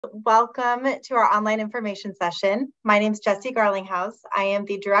Welcome to our online information session. My name is Jessie Garlinghouse. I am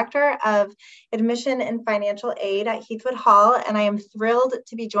the Director of Admission and Financial Aid at Heathwood Hall, and I am thrilled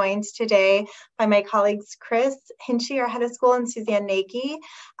to be joined today by my colleagues Chris Hinchy, our head of school, and Suzanne Nakey.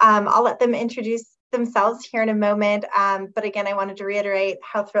 I'll let them introduce themselves here in a moment, but again, I wanted to reiterate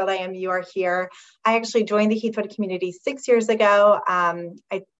how thrilled I am you are here. I actually joined the Heathwood community 6 years ago.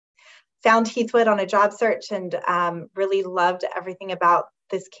 I found Heathwood on a job search and really loved everything about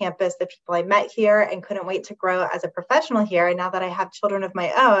this campus, the people I met here, and couldn't wait to grow as a professional here. And now that I have children of my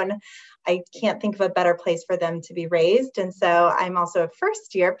own, I can't think of a better place for them to be raised. And so I'm also a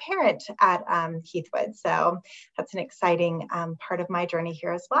first-year parent at Heathwood. So that's an exciting part of my journey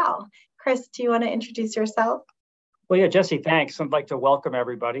here as well. Chris, do you want to introduce yourself? Well, yeah, Jessie, thanks. I'd like to welcome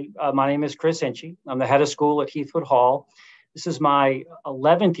everybody. My name is Chris Hinchy. I'm the head of school at Heathwood Hall. This is my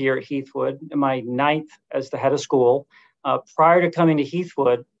 11th year at Heathwood and my 9th as the head of school. Prior to coming to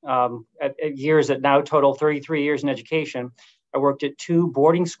Heathwood, at years that now total 33 years in education, I worked at 2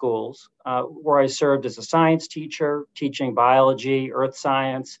 boarding schools where I served as a science teacher, teaching biology, earth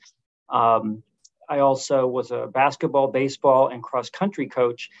science. I also was a basketball, baseball, and cross-country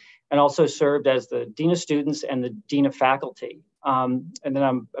coach, and also served as the dean of students and the dean of faculty. And then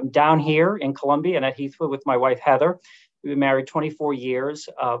I'm down here in Columbia and at Heathwood with my wife, Heather. We've been married 24 years.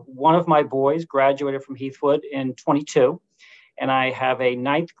 One of my boys graduated from Heathwood in 22, and I have a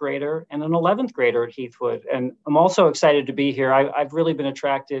 9th grader and an 11th grader at Heathwood. And I'm also excited to be here. I've really been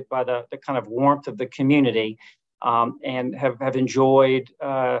attracted by the kind of warmth of the community and have enjoyed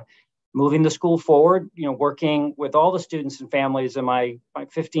moving the school forward, working with all the students and families and my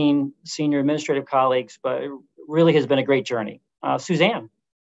 15 senior administrative colleagues, but it really has been a great journey. Suzanne.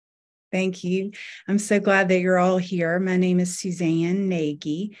 Thank you. I'm so glad that you're all here. My name is Suzanne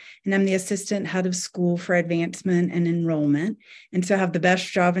Nakey, and I'm the assistant head of school for advancement and enrollment. And so I have the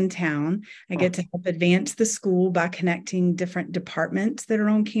best job in town. I get to help advance the school by connecting different departments that are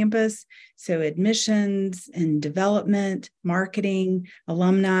on campus. So admissions and development, marketing,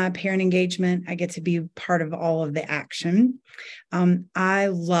 alumni, parent engagement. I get to be part of all of the action. I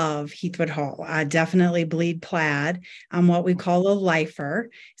love Heathwood Hall. I definitely bleed plaid. I'm what we call a lifer.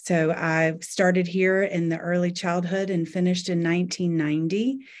 So I started here in the early childhood and finished in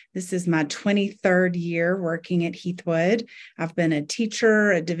 1990. This is my 23rd year working at Heathwood. I've been a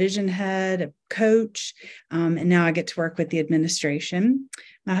teacher, a division head, a coach, and now I get to work with the administration.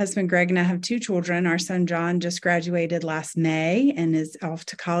 My husband, Greg, and I have 2 children. Our son, John, just graduated last May and is off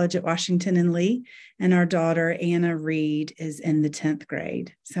to college at Washington and Lee. And our daughter, Anna Reed, is in the 10th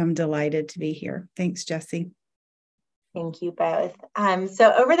grade. So I'm delighted to be here. Thanks, Jessie. Thank you both.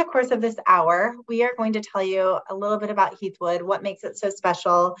 So over the course of this hour, we are going to tell you a little bit about Heathwood, what makes it so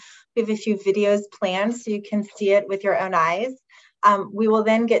special. We have a few videos planned so you can see it with your own eyes. We will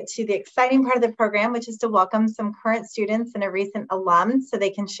then get to the exciting part of the program, which is to welcome some current students and a recent alum so they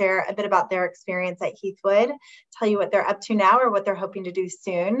can share a bit about their experience at Heathwood, tell you what they're up to now or what they're hoping to do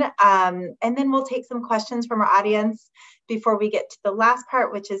soon. And then we'll take some questions from our audience before we get to the last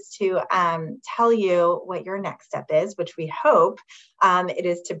part, which is to tell you what your next step is, which we hope it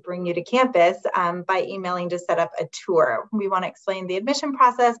is to bring you to campus by emailing to set up a tour. We want to explain the admission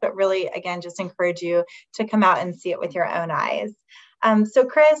process, but really, again, just encourage you to come out and see it with your own eyes. So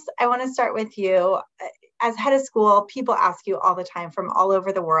Chris, I want to start with you. As head of school, people ask you all the time from all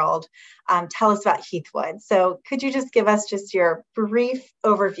over the world, tell us about Heathwood. So could you just give us just your brief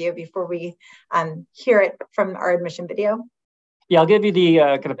overview before we hear it from our admission video? Yeah, I'll give you the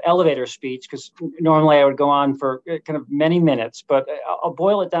kind of elevator speech because normally I would go on for kind of many minutes, but I'll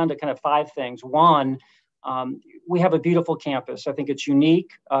boil it down to kind of 5 things. One, we have a beautiful campus. I think it's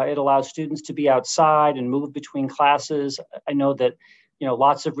unique. It allows students to be outside and move between classes. I know that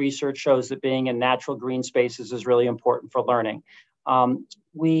lots of research shows that being in natural green spaces is really important for learning.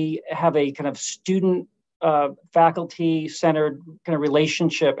 We have a kind of student faculty-centered kind of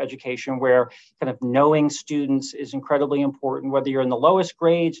relationship education where kind of knowing students is incredibly important, whether you're in the lowest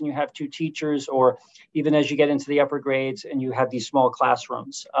grades and you have 2 teachers, or even as you get into the upper grades and you have these small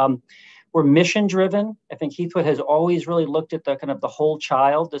classrooms. We're mission-driven. I think Heathwood has always really looked at the kind of the whole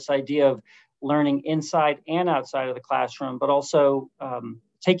child, this idea of learning inside and outside of the classroom, but also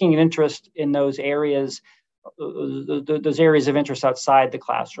taking an interest in those areas of interest outside the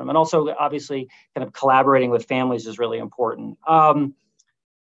classroom. And also, obviously, kind of collaborating with families is really important.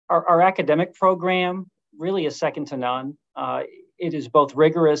 Our academic program really is second to none. It is both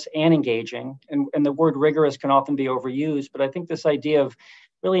rigorous and engaging. And the word rigorous can often be overused, but I think this idea of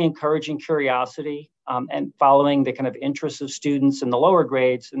really encouraging curiosity and following the kind of interests of students in the lower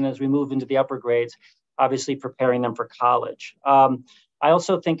grades, and as we move into the upper grades, obviously preparing them for college. I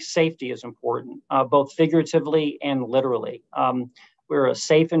also think safety is important, both figuratively and literally. We're a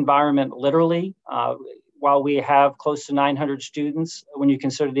safe environment literally. While we have close to 900 students, when you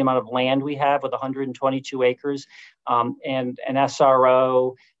consider the amount of land we have with 122 acres and an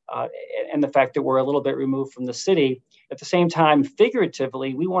SRO, and the fact that we're a little bit removed from the city, at the same time,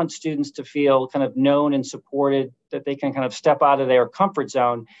 figuratively, we want students to feel kind of known and supported, that they can kind of step out of their comfort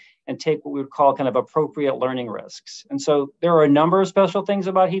zone and take what we would call kind of appropriate learning risks. And so there are a number of special things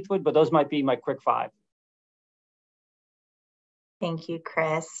about Heathwood, but those might be my quick 5. Thank you,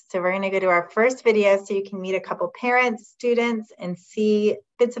 Chris. So we're going to go to our first video so you can meet a couple parents, students, and see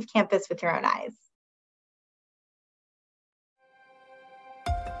bits of campus with your own eyes.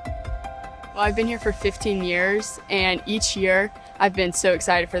 Well, I've been here for 15 years, and each year I've been so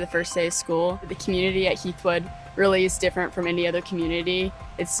excited for the first day of school. The community at Heathwood really is different from any other community.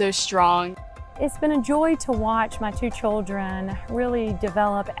 It's so strong. It's been a joy to watch my 2 children really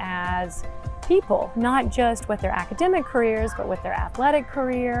develop as people, not just with their academic careers, but with their athletic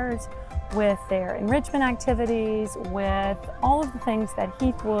careers, with their enrichment activities, with all of the things that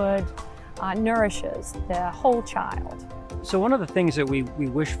Heathwood nourishes the whole child. So one of the things that we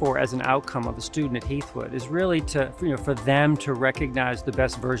wish for as an outcome of a student at Heathwood is really for them to recognize the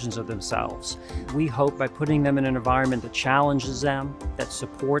best versions of themselves. We hope by putting them in an environment that challenges them, that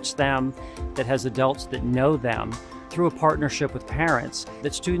supports them, that has adults that know them, through a partnership with parents,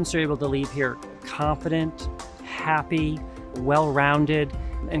 that students are able to leave here confident, happy, well-rounded,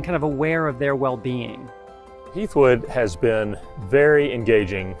 and kind of aware of their well-being. Heathwood has been very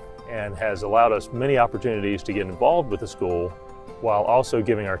engaging and has allowed us many opportunities to get involved with the school, while also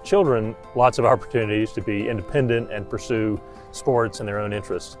giving our children lots of opportunities to be independent and pursue sports and their own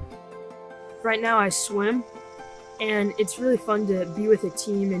interests. Right now I swim, and it's really fun to be with a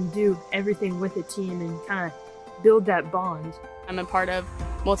team and do everything with a team and kind of build that bond. I'm a part of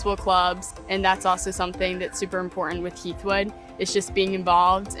multiple clubs, and that's also something that's super important with Heathwood. It's just being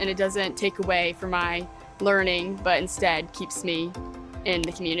involved, and it doesn't take away from my learning, but instead keeps me in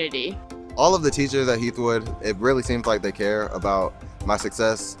the community. All of the teachers at Heathwood, it really seems like they care about my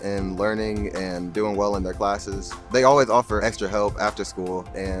success in learning and doing well in their classes. They always offer extra help after school,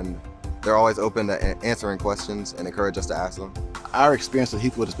 and they're always open to answering questions and encourage us to ask them. Our experience at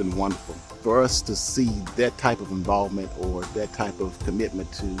Heathwood has been wonderful. For us to see that type of involvement or that type of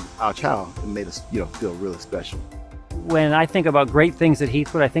commitment to our child, it made us feel really special. When I think about great things at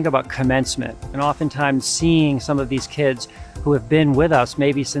Heathwood, I think about commencement, and oftentimes seeing some of these kids who have been with us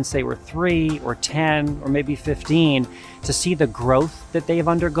maybe since they were 3 or 10 or maybe 15, to see the growth that they've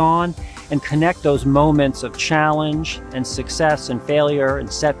undergone and connect those moments of challenge and success and failure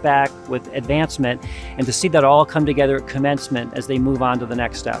and setback with advancement, and to see that all come together at commencement as they move on to the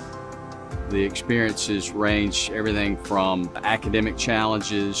next step. The experiences range everything from academic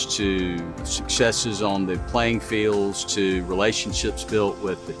challenges to successes on the playing fields to relationships built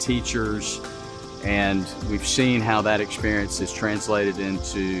with the teachers. And we've seen how that experience is translated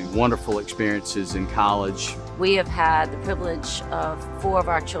into wonderful experiences in college. We have had the privilege of 4 of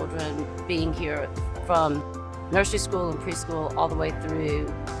our children being here from nursery school and preschool all the way through.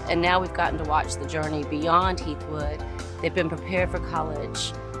 And now we've gotten to watch the journey beyond Heathwood. They've been prepared for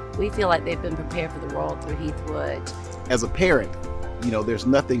college. We feel like they've been prepared for the world through Heathwood. As a parent, there's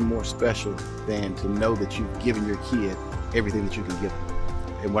nothing more special than to know that you've given your kid everything that you can give them.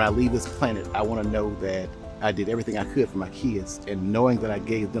 And when I leave this planet, I want to know that I did everything I could for my kids, and knowing that I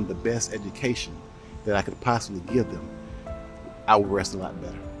gave them the best education that I could possibly give them, I will rest a lot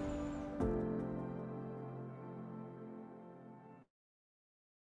better.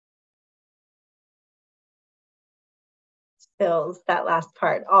 Fills that last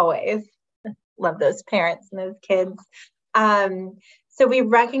part always. Love those parents and those kids. So we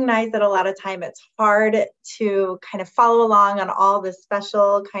recognize that a lot of time it's hard to kind of follow along on all the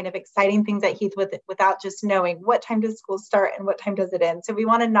special kind of exciting things at Heathwood without just knowing what time does school start and what time does it end. So we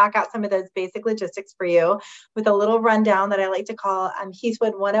want to knock out some of those basic logistics for you with a little rundown that I like to call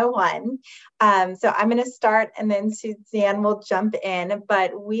Heathwood 101. So I'm going to start, and then Suzanne will jump in.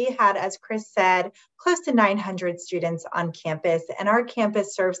 But we had, as Chris said, close to 900 students on campus, and our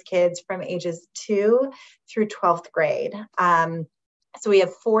campus serves kids from ages 2 through 12th grade. So we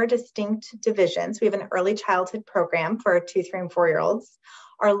have 4 distinct divisions. We have an early childhood program for our 2, 3, and 4-year-olds.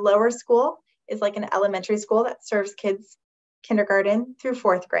 Our lower school is like an elementary school that serves kids kindergarten through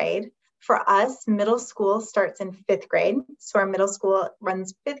 4th grade. For us, middle school starts in 5th grade. So our middle school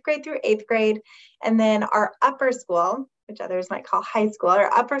runs 5th grade through 8th grade. And then our upper school, which others might call high school,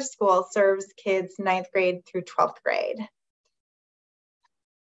 our upper school serves kids 9th grade through 12th grade.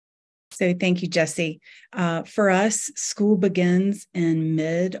 So thank you, Jesse. For us, school begins in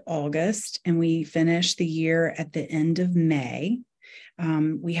mid-August and we finish the year at the end of May.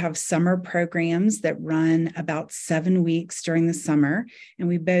 We have summer programs that run about 7 weeks during the summer, and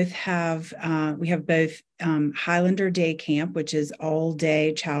we have both Highlander Day Camp, which is all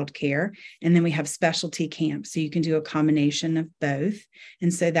day childcare, and then we have specialty camp, so you can do a combination of both.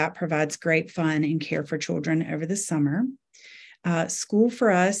 And so that provides great fun and care for children over the summer. School for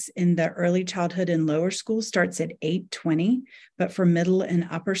us in the early childhood and lower school starts at 8:20, but for middle and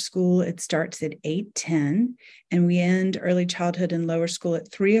upper school, it starts at 8:10. And we end early childhood and lower school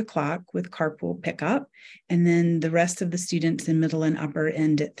at 3 o'clock with carpool pickup. And then the rest of the students in middle and upper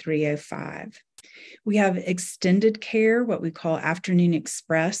end at 3:05. We have extended care, what we call afternoon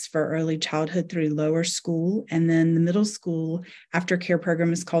express for early childhood through lower school. And then the middle school aftercare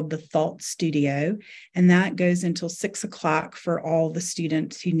program is called the Thought Studio. And that goes until 6 o'clock for all the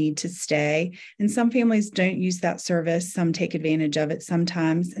students who need to stay. And some families don't use that service. Some take advantage of it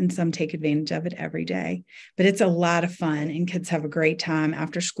sometimes, and some take advantage of it every day. But it's a lot of fun, and kids have a great time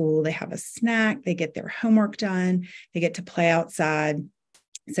after school. They have a snack, they get their homework done, they get to play outside.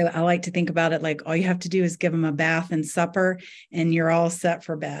 So I like to think about it like all you have to do is give them a bath and supper and you're all set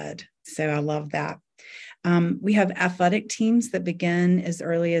for bed. So I love that. We have athletic teams that begin as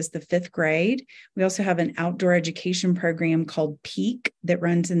early as the 5th grade. We also have an outdoor education program called Peak that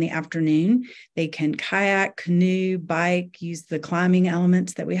runs in the afternoon. They can kayak, canoe, bike, use the climbing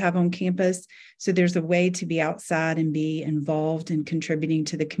elements that we have on campus. So there's a way to be outside and be involved in contributing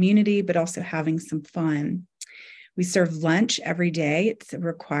to the community, but also having some fun. We serve lunch every day. It's a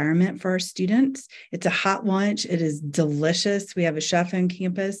requirement for our students. It's a hot lunch. It is delicious. We have a chef on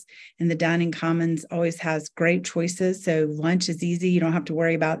campus, and the Dining Commons always has great choices. So lunch is easy. You don't have to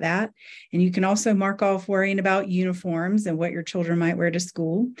worry about that. And you can also mark off worrying about uniforms and what your children might wear to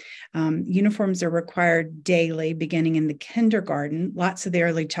school. Uniforms are required daily, beginning in the kindergarten. Lots of the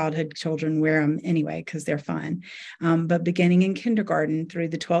early childhood children wear them anyway because they're fun. But beginning in kindergarten through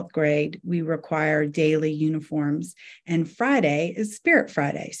the 12th grade, we require daily uniforms. And Friday is Spirit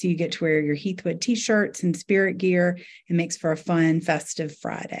Friday. So you get to wear your Heathwood t-shirts and spirit gear. It makes for a fun, festive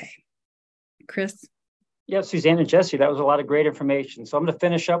Friday. Chris? Yeah, Suzanne and Jesse, that was a lot of great information. So I'm going to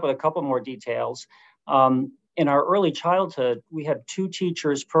finish up with a couple more details. In our early childhood, we had 2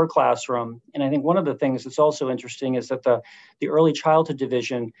 teachers per classroom. And I think one of the things that's also interesting is that the early childhood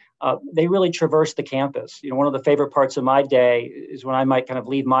division, they really traverse the campus. You know, one of the favorite parts of my day is when I might kind of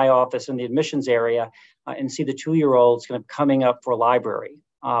leave my office in the admissions area and see the 2-year-olds kind of coming up for a library.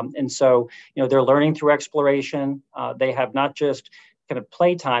 And so, you know, they're learning through exploration. They have not just kind of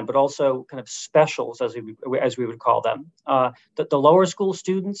playtime, but also kind of specials, as we would call them. The lower school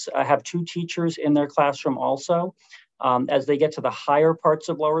students have 2 teachers in their classroom also. As they get to the higher parts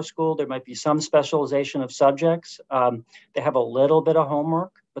of lower school, there might be some specialization of subjects. They have a little bit of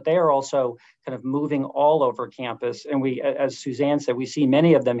homework, but they are also kind of moving all over campus. And we, as Suzanne said, we see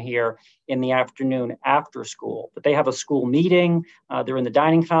many of them here in the afternoon after school. But they have a school meeting, they're in the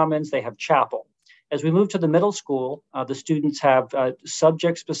Dining Commons, they have chapel. As we move to the middle school, the students have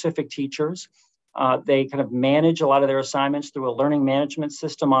subject-specific teachers. They kind of manage a lot of their assignments through a learning management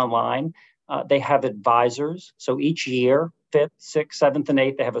system online. They have advisors. So each year, 5th, 6th, 7th, and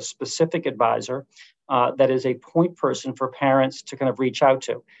 8th, they have a specific advisor that is a point person for parents to kind of reach out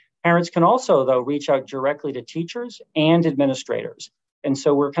to. Parents can also, though, reach out directly to teachers and administrators. And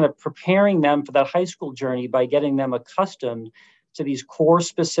so we're kind of preparing them for that high school journey by getting them accustomed to these core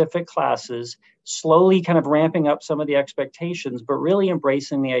specific classes, slowly kind of ramping up some of the expectations, but really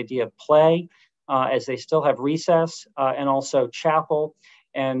embracing the idea of play as they still have recess and also chapel.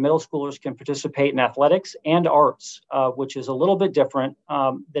 And middle schoolers can participate in athletics and arts, which is a little bit different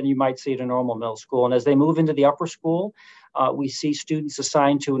than you might see at a normal middle school. And as they move into the upper school, we see students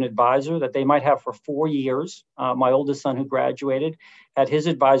assigned to an advisor that they might have for 4 years. My oldest son, who graduated, had his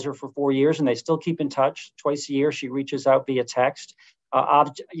advisor for 4 years, and they still keep in touch. Twice a year, she reaches out via text.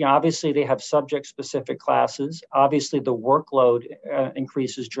 Obviously, they have subject-specific classes. Obviously, the workload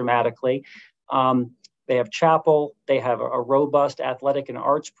increases dramatically. They have chapel, they have a robust athletic and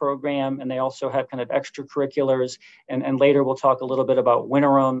arts program, and they also have kind of extracurriculars. And later we'll talk a little bit about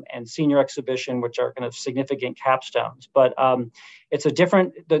Winterim and senior exhibition, which are kind of significant capstones. But it's a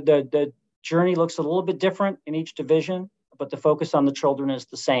different, the journey looks a little bit different in each division, but the focus on the children is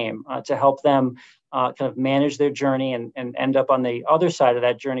the same to help them kind of manage their journey and end up on the other side of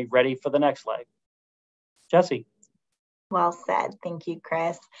that journey ready for the next leg. Jesse. Well said. Thank you,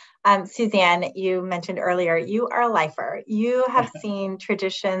 Chris. Suzanne, you mentioned earlier, you are a lifer. You have seen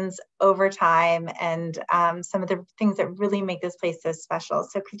traditions over time and some of the things that really make this place so special.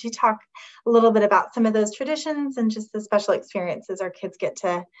 So could you talk a little bit about some of those traditions and just the special experiences our kids get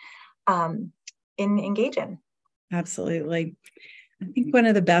to engage in? Absolutely. I think one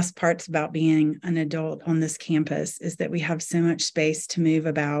of the best parts about being an adult on this campus is that we have so much space to move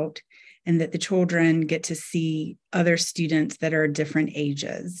about, and that the children get to see other students that are different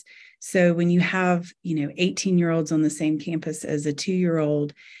ages. So when you have, 18-year-olds on the same campus as a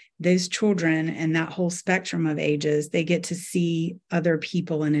 2-year-old, those children and that whole spectrum of ages, they get to see other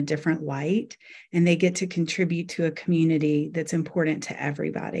people in a different light, and they get to contribute to a community that's important to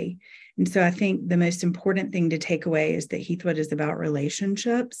everybody. And so I think the most important thing to take away is that Heathwood is about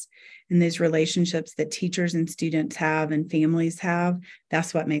relationships, and those relationships that teachers and students have and families have,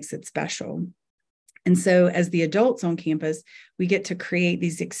 that's what makes it special. And so as the adults on campus, we get to create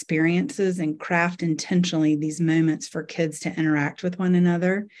these experiences and craft intentionally these moments for kids to interact with one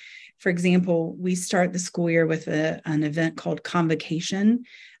another. For example, we start the school year with an event called Convocation.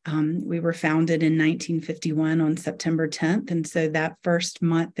 We were founded in 1951 on September 10th. And so that first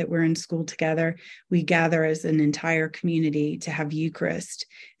month that we're in school together, we gather as an entire community to have Eucharist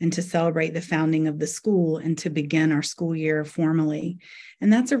and to celebrate the founding of the school and to begin our school year formally.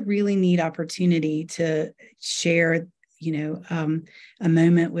 And that's a really neat opportunity to share a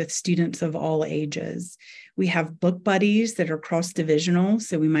moment with students of all ages. We have book buddies that are cross-divisional,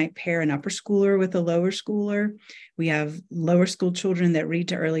 so we might pair an upper schooler with a lower schooler. We have lower school children that read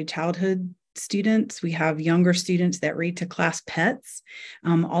to early childhood students. We have younger students that read to class pets.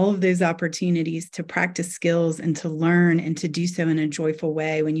 All of those opportunities to practice skills and to learn and to do so in a joyful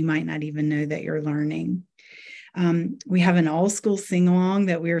way when you might not even know that you're learning. We have an all-school sing-along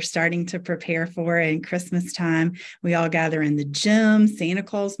that we are starting to prepare for in Christmas time. We all gather in the gym. Santa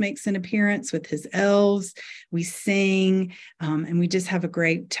Claus makes an appearance with his elves. We sing, and we just have a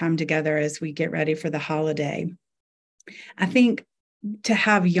great time together as we get ready for the holiday. I think to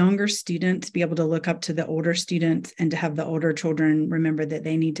have younger students be able to look up to the older students and to have the older children remember that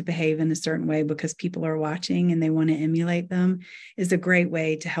they need to behave in a certain way because people are watching and they want to emulate them is a great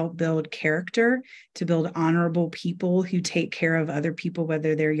way to help build character, to build honorable people who take care of other people,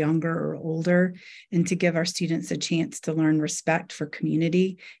 whether they're younger or older, and to give our students a chance to learn respect for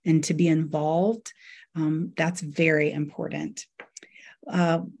community and to be involved. That's very important.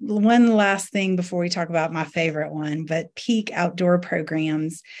 One last thing before we talk about my favorite one, but Peak Outdoor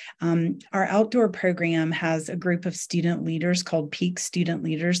Programs. Our outdoor program has a group of student leaders called Peak Student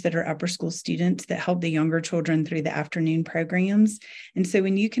Leaders that are upper school students that help the younger children through the afternoon programs. And so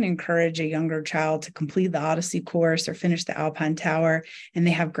when you can encourage a younger child to complete the Odyssey course or finish the Alpine Tower and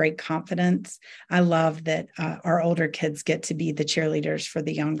they have great confidence, I love that our older kids get to be the cheerleaders for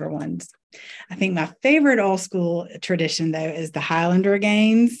the younger ones. I think my favorite all-school tradition, though, is the Highlander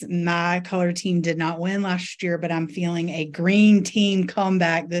Games. My color team did not win last year, but I'm feeling a green team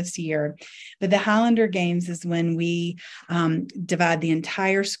comeback this year. But the Highlander Games is when we divide the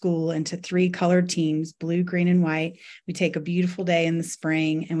entire school into 3 colored teams, blue, green, and white. We take a beautiful day in the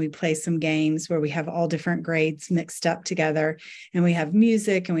spring and we play some games where we have all different grades mixed up together. And we have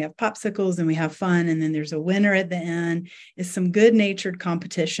music and we have popsicles and we have fun. And then there's a winner at the end. It's some good-natured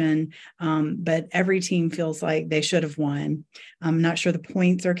competition. But every team feels like they should have won. I'm not sure the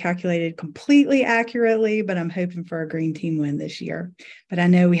points are calculated completely accurately, but I'm hoping for a green team win this year. But I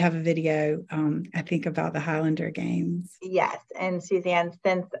know we have a video, I think, about the Highlander Games. Yes. And Suzanne,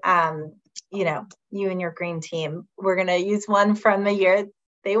 since, you and your green team, we're going to use one from the year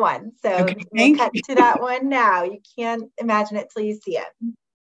they won. So okay, we'll cut to that one now. You can't imagine it till you see it.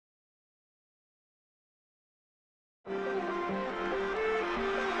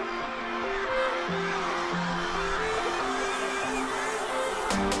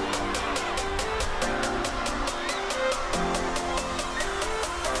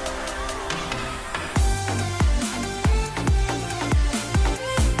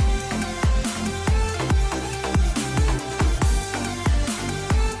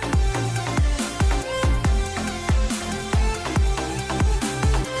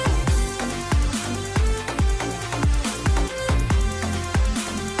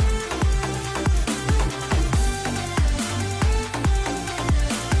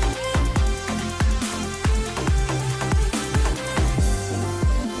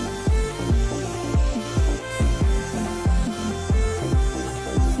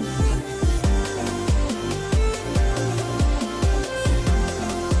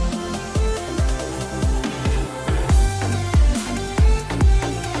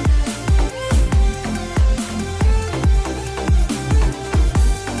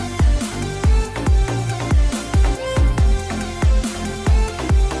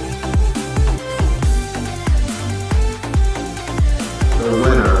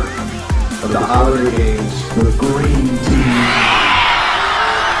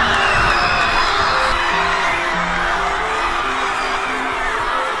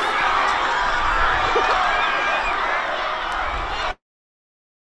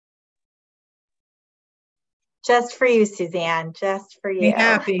 Just for you, Suzanne, just for you. Be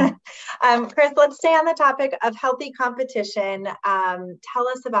happy. Chris, let's stay on the topic of healthy competition. Tell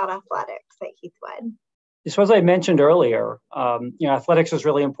us about athletics at Heathwood. So as I mentioned earlier, athletics is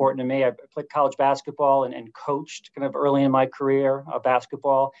really important to me. I played college basketball and coached kind of early in my career,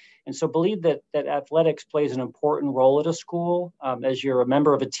 basketball. And so believe that athletics plays an important role at a school as you're a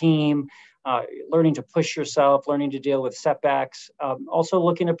member of a team, learning to push yourself, learning to deal with setbacks, also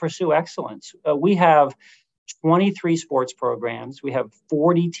looking to pursue excellence. We have 23 sports programs. We have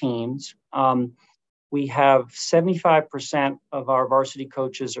 40 teams. We have 75% of our varsity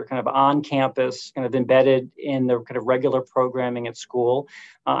coaches are kind of on campus, kind of embedded in the kind of regular programming at school.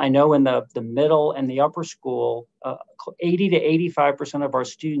 I know in the middle and the upper school, 80 to 85% of our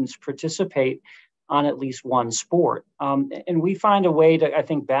students participate on at least one sport. And we find a way to, I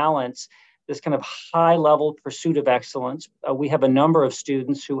think, balance this kind of high level pursuit of excellence. We have a number of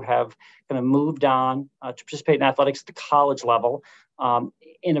students who have kind of moved on to participate in athletics at the college level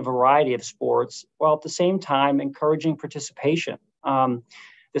in a variety of sports, while at the same time encouraging participation.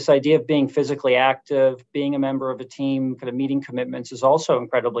 This idea of being physically active, being a member of a team, kind of meeting commitments is also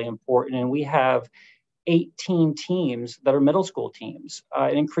incredibly important. And we have 18 teams that are middle school teams.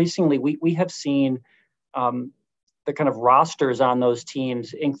 And increasingly, we have seen the kind of rosters on those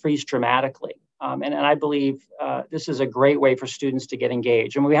teams increase dramatically. And I believe this is a great way for students to get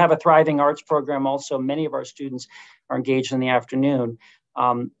engaged. And we have a thriving arts program also. Many of our students are engaged in the afternoon.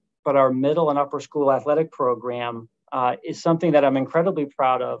 But our middle and upper school athletic program is something that I'm incredibly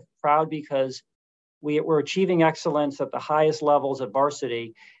proud of. Proud because we're achieving excellence at the highest levels at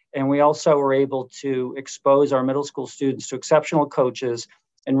varsity. And we also were able to expose our middle school students to exceptional coaches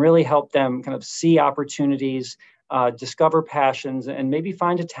and really help them kind of see opportunities, discover passions, and maybe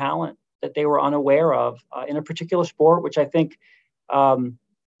find a talent that they were unaware of in a particular sport, which I think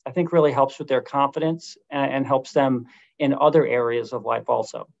really helps with their confidence and helps them in other areas of life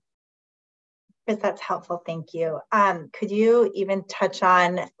also. Chris, that's helpful. Thank you. Could you even touch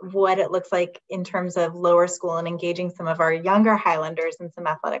on what it looks like in terms of lower school and engaging some of our younger Highlanders in some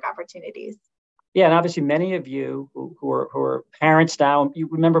athletic opportunities? Yeah, and obviously many of you who are parents now, you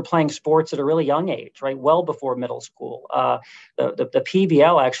remember playing sports at a really young age, right? Well before middle school. The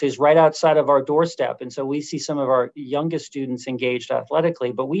PBL actually is right outside of our doorstep. And so we see some of our youngest students engaged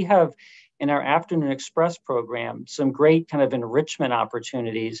athletically, but we have in our Afternoon Express program some great kind of enrichment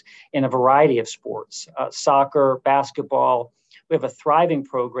opportunities in a variety of sports, soccer, basketball. We have a thriving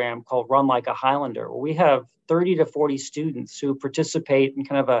program called Run Like a Highlander, where we have 30 to 40 students who participate in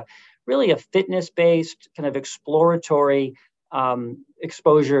kind of a fitness-based, kind of exploratory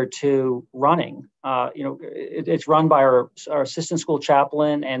exposure to running. It's run by our assistant school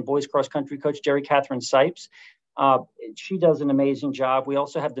chaplain and boys cross country coach, Jerry Catherine Sipes. She does an amazing job. We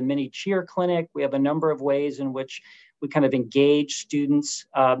also have the mini cheer clinic. We have a number of ways in which we kind of engage students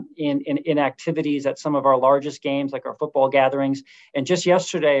in activities at some of our largest games, like our football gatherings. And just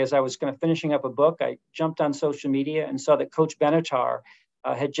yesterday, as I was kind of finishing up a book, I jumped on social media and saw that Coach Benatar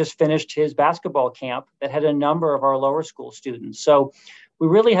had just finished his basketball camp that had a number of our lower school students. So we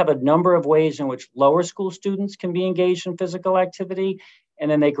really have a number of ways in which lower school students can be engaged in physical activity. And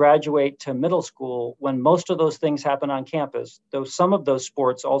then they graduate to middle school when most of those things happen on campus, though some of those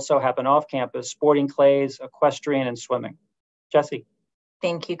sports also happen off campus: sporting clays, equestrian, and swimming. Jesse.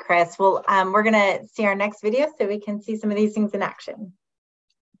 Thank you, Chris. Well, we're going to see our next video so we can see some of these things in action.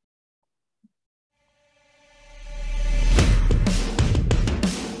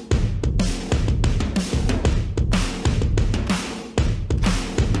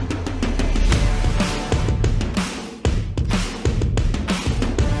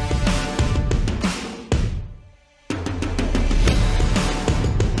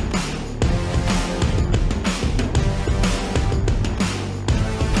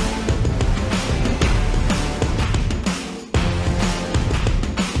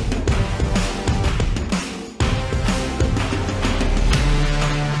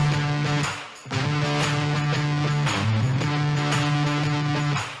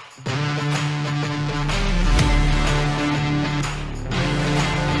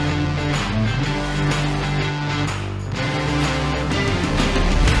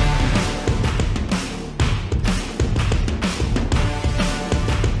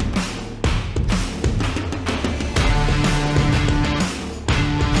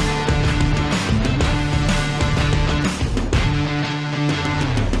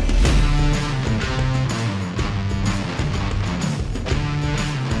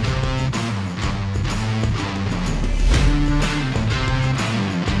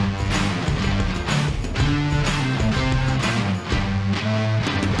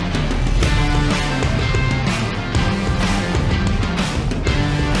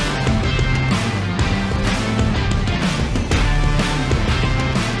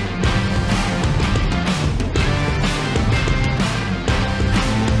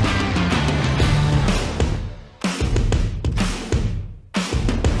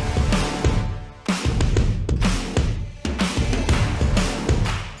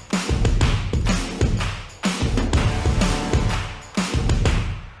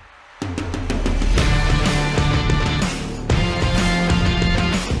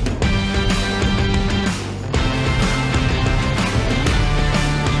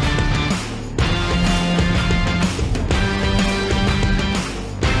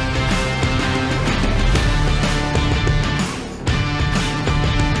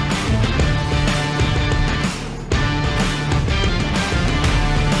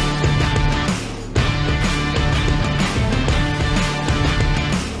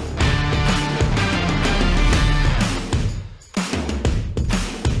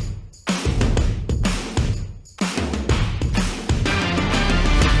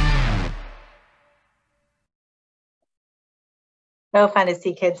 So fun to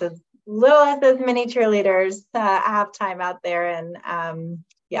see kids as little as those mini cheerleaders have time out there, and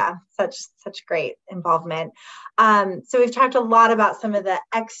yeah, such great involvement. So we've talked a lot about some of the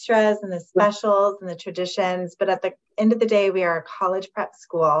extras and the specials and the traditions, but at the end of the day, we are a college prep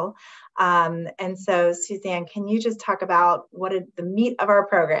school. And so Suzanne, can you just talk about what is the meat of our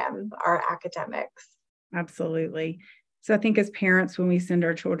program, our academics? Absolutely. So I think as parents, when we send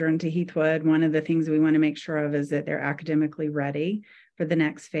our children to Heathwood, one of the things we want to make sure of is that they're academically ready for the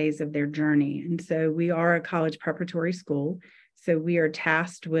next phase of their journey. And so we are a college preparatory school. So we are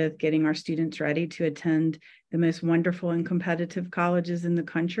tasked with getting our students ready to attend the most wonderful and competitive colleges in the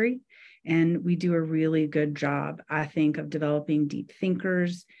country. And we do a really good job, I think, of developing deep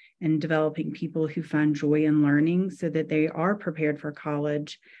thinkers and developing people who find joy in learning so that they are prepared for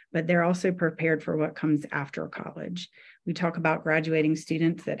college, but they're also prepared for what comes after college. We talk about graduating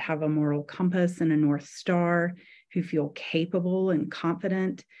students that have a moral compass and a North Star, who feel capable and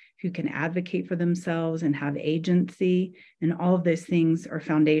confident, who can advocate for themselves and have agency. And all of those things are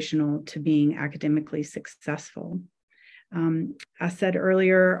foundational to being academically successful. I said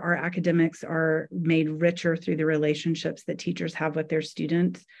earlier, our academics are made richer through the relationships that teachers have with their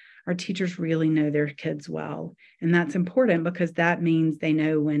students. Our teachers really know their kids well. And that's important because that means they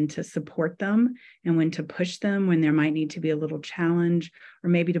know when to support them and when to push them, when there might need to be a little challenge, or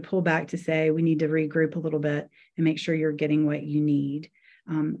maybe to pull back to say, we need to regroup a little bit and make sure you're getting what you need.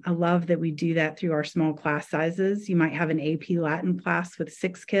 I love that we do that through our small class sizes. You might have an AP Latin class with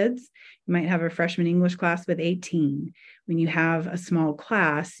 6 kids. You might have a freshman English class with 18. When you have a small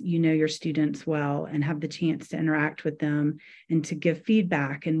class, you know your students well and have the chance to interact with them and to give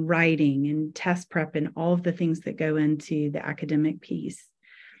feedback and writing and test prep and all of the things that go into the academic piece.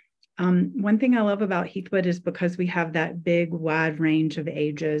 One thing I love about Heathwood is because we have that big, wide range of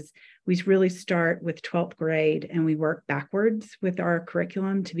ages, we really start with 12th grade and we work backwards with our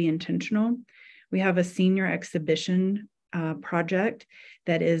curriculum to be intentional. We have a senior exhibition project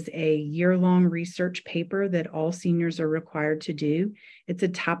that is a year-long research paper that all seniors are required to do. It's a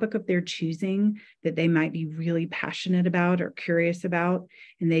topic of their choosing that they might be really passionate about or curious about,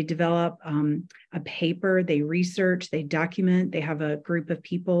 and they develop a paper, they research, they document, they have a group of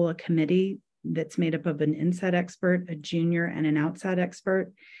people, a committee that's made up of an inside expert, a junior, and an outside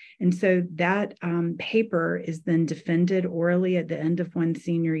expert. And so that paper is then defended orally at the end of one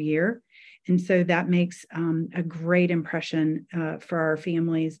senior year. And so that makes a great impression for our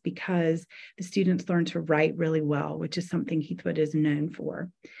families because the students learn to write really well, which is something Heathwood is known for.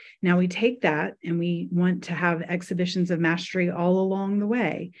 Now we take that and we want to have exhibitions of mastery all along the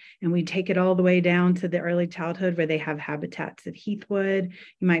way. And we take it all the way down to the early childhood where they have habitats at Heathwood.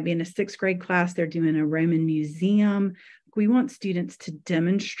 You might be in a 6th grade class, they're doing a Roman museum. We want students to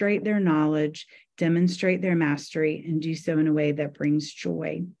demonstrate their knowledge, demonstrate their mastery, and do so in a way that brings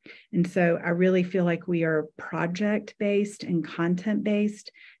joy. And so I really feel like we are project-based and content-based,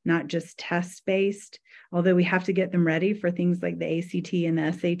 not just test-based, although we have to get them ready for things like the ACT and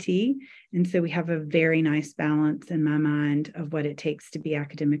the SAT. And so we have a very nice balance in my mind of what it takes to be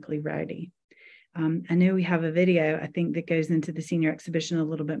academically ready. I know we have a video, I think, that goes into the senior exhibition a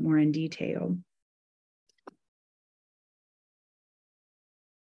little bit more in detail.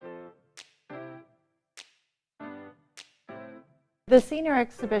 The senior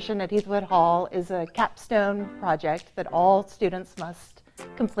exhibition at Heathwood Hall is a capstone project that all students must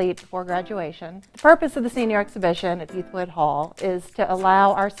complete before graduation. The purpose of the senior exhibition at Heathwood Hall is to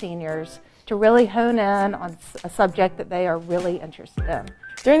allow our seniors to really hone in on a subject that they are really interested in.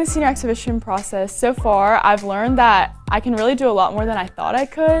 During the senior exhibition process, so far, I've learned that I can really do a lot more than I thought I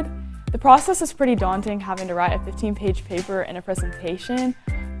could. The process is pretty daunting, having to write a 15-page paper and a presentation.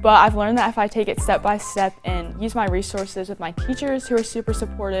 But I've learned that if I take it step by step and use my resources with my teachers who are super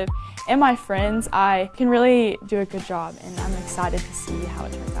supportive and my friends, I can really do a good job, and I'm excited to see how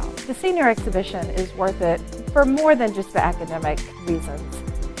it turns out. The senior exhibition is worth it for more than just the academic reasons.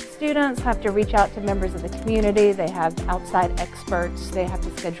 Students have to reach out to members of the community, they have outside experts, they have to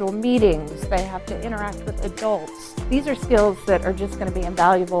schedule meetings, they have to interact with adults. These are skills that are just going to be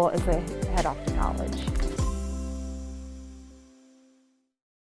invaluable as they head off to college.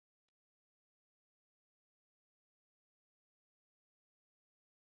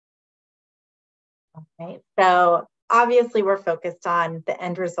 Okay, so obviously we're focused on the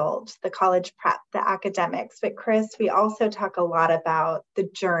end result, the college prep, the academics, but Chris, we also talk a lot about the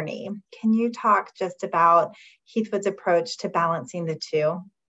journey. Can you talk just about Heathwood's approach to balancing the two?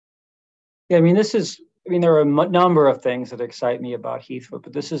 Yeah, there are a number of things that excite me about Heathwood,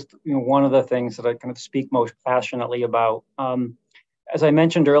 but this is one of the things that I kind of speak most passionately about. As I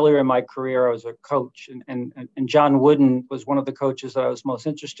mentioned earlier in my career, I was a coach, and John Wooden was one of the coaches that I was most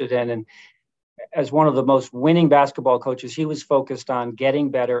interested in. And as one of the most winning basketball coaches, he was focused on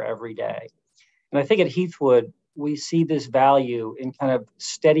getting better every day. And I think at Heathwood, we see this value in kind of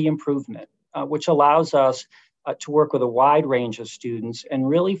steady improvement, which allows us to work with a wide range of students and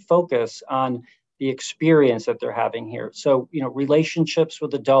really focus on the experience that they're having here. So, relationships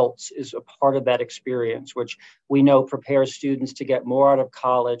with adults is a part of that experience, which we know prepares students to get more out of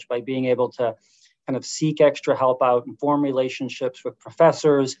college by being able to kind of seek extra help out and form relationships with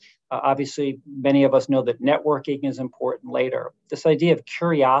professors. Obviously, many of us know that networking is important later. This idea of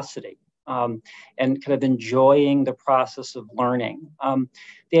curiosity and kind of enjoying the process of learning.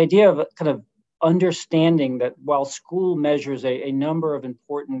 The idea of kind of understanding that while school measures a number of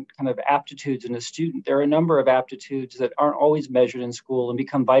important kind of aptitudes in a student, there are a number of aptitudes that aren't always measured in school and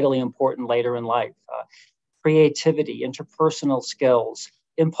become vitally important later in life. Creativity, interpersonal skills,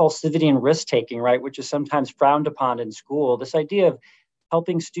 impulsivity and risk-taking, right, which is sometimes frowned upon in school. This idea of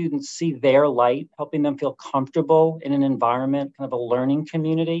helping students see their light, helping them feel comfortable in an environment, kind of a learning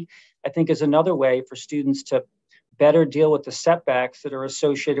community, I think is another way for students to better deal with the setbacks that are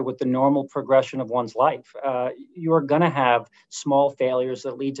associated with the normal progression of one's life. You are going to have small failures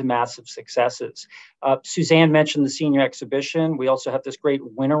that lead to massive successes. Suzanne mentioned the senior exhibition. We also have this great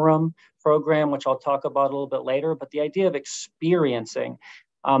Winter Room program, which I'll talk about a little bit later. But the idea of experiencing,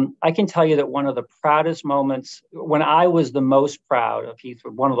 I can tell you that one of the proudest moments, when I was the most proud of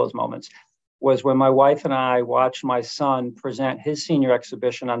Heathwood, one of those moments, was when my wife and I watched my son present his senior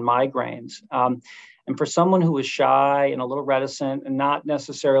exhibition on migraines. And for someone who was shy and a little reticent and not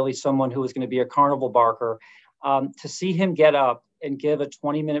necessarily someone who was going to be a carnival barker, to see him get up and give a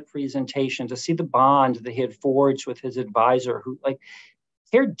 20-minute presentation, to see the bond that he had forged with his advisor who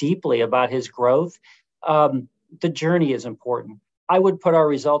cared deeply about his growth, the journey is important. I would put our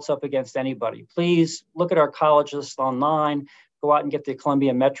results up against anybody. Please look at our college list online, go out and get the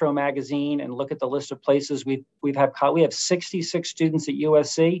Columbia Metro magazine and look at the list of places we have 66 students at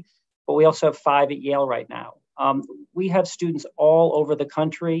USC. But we also have 5 at Yale right now. We have students all over the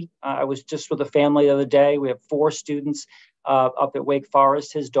country. I was just with a family the other day. We have 4 students up at Wake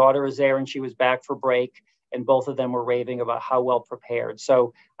Forest. His daughter is there and she was back for break. And both of them were raving about how well prepared.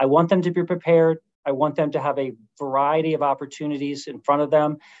 So I want them to be prepared. I want them to have a variety of opportunities in front of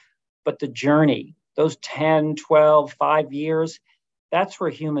them. But the journey, those 10, 12, 5 years, that's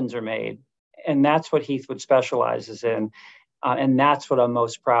where humans are made. And that's what Heathwood specializes in. And that's what I'm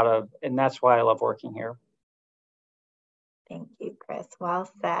most proud of. And that's why I love working here. Thank you, Chris. Well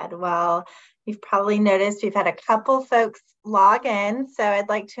said. Well, you've probably noticed we've had a couple folks log in. So I'd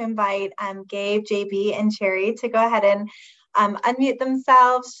like to invite Gabe, JB, and Cherry to go ahead and unmute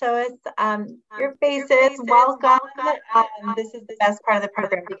themselves, show us your faces. Welcome. This is the best part of the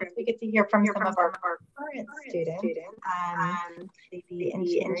program because we get to hear from some of our current students, JB and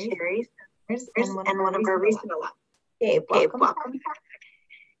Cherry, and one of our recent alumni. Gabe, welcome.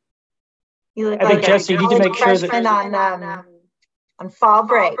 You look like Jesse, you need to make sure that on fall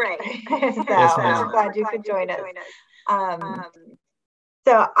break. So yes, I'm glad you could join us.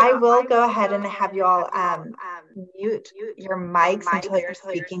 So I will go ahead and have you all mute your mics until you're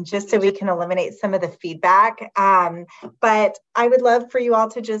speaking, just so we can eliminate some of the feedback. But I would love for you all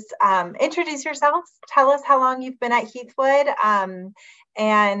to just introduce yourselves. Tell us how long you've been at Heathwood,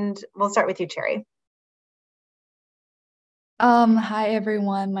 and we'll start with you, Cherry. Hi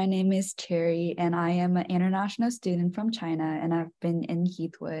everyone, my name is Cherry and I am an international student from China and I've been in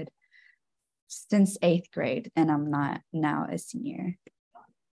Heathwood since 8th grade and I'm not now a senior.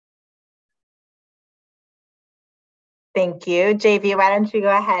 Thank you. JB, why don't you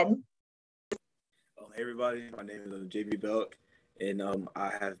go ahead? Hey everybody, my name is JB Belk and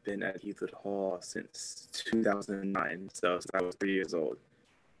I have been at Heathwood Hall since 2009, so since I was 3 years old.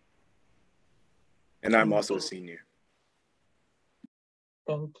 And I'm also a senior.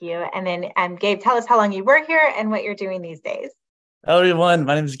 Thank you. And then Gabe, tell us how long you were here and what you're doing these days. Hello everyone,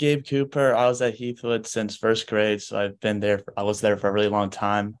 my name is Gabe Cooper. I was at Heathwood since 1st grade, so I've been there. I was there for a really long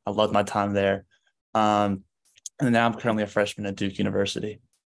time. I loved my time there. And now I'm currently a freshman at Duke University.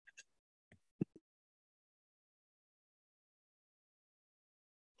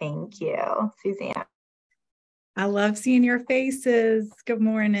 Thank you. Suzanne. I love seeing your faces. Good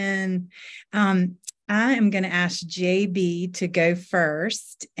morning. I am going to ask JB to go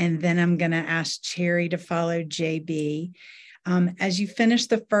first, and then I'm going to ask Cherry to follow JB. As you finish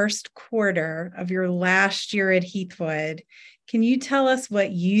the first quarter of your last year at Heathwood, can you tell us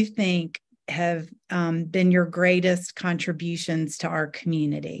what you think have been your greatest contributions to our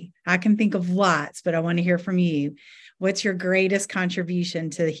community? I can think of lots, but I want to hear from you. What's your greatest contribution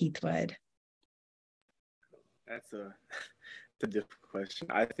to Heathwood? That's a difficult question.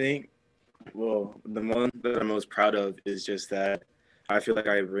 I think, well, the one that I'm most proud of is just that I feel like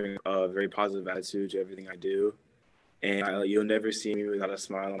I bring a very positive attitude to everything I do. And you'll never see me without a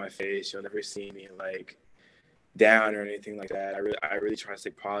smile on my face. You'll never see me like down or anything like that. I really try to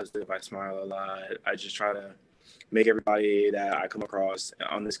stay positive. I smile a lot. I just try to make everybody that I come across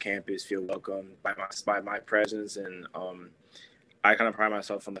on this campus feel welcome by my presence. And I kind of pride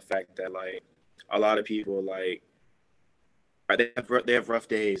myself on the fact that like a lot of people like they have rough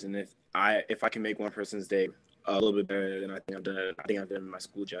days, and if I can make one person's day a little bit better, then I think I've done my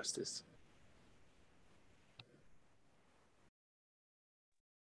school justice.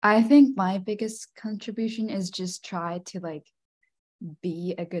 I think my biggest contribution is just try to like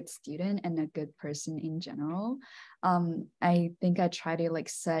be a good student and a good person in general. I think I try to like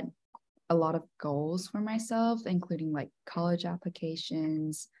set a lot of goals for myself, including like college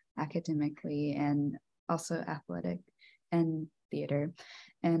applications, academically, and also athletic and theater.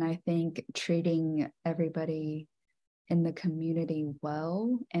 And I think treating everybody in the community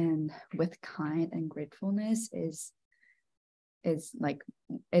well and with kind and gratefulness is like,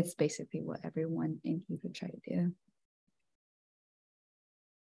 it's basically what everyone in Heath would try to do.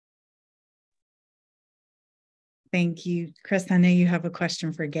 Thank you. Chris, I know you have a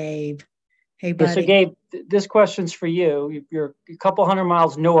question for Gabe. Hey, buddy. Yeah, so Gabe, this question's for you. You're a couple hundred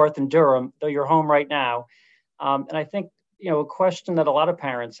miles north in Durham, though you're home right now. And I think, a question that a lot of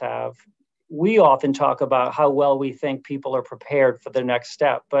parents have, we often talk about how well we think people are prepared for their next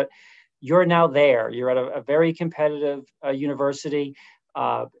step, but you're now there. You're at a very competitive university.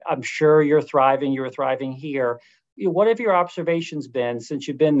 I'm sure you're thriving. You're thriving here. What have your observations been since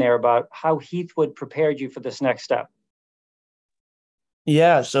you've been there about how Heathwood prepared you for this next step?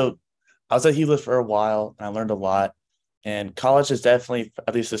 Yeah, so I was at Heathwood for a while and I learned a lot. And college has definitely,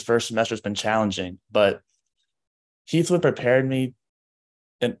 at least this first semester, has been challenging, but Heathwood prepared me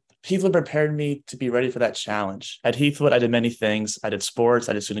to be ready for that challenge. At Heathwood, I did many things. I did sports,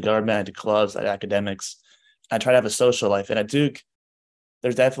 I did student government, I did clubs, I did academics. I tried to have a social life. And at Duke,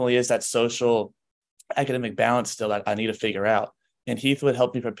 there definitely is that social academic balance still that I need to figure out. And Heathwood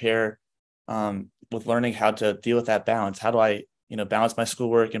helped me prepare with learning how to deal with that balance. How do I, balance my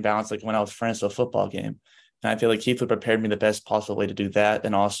schoolwork and balance like when I was friends to a football game? And I feel like Heathwood prepared me the best possible way to do that,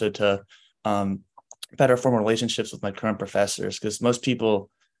 and also to better form relationships with my current professors, because most people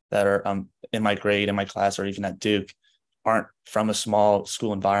that are in my grade, in my class, or even at Duke aren't from a small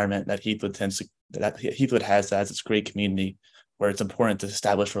school environment that Heathwood has as its great community, where it's important to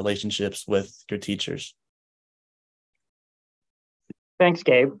establish relationships with your teachers. Thanks,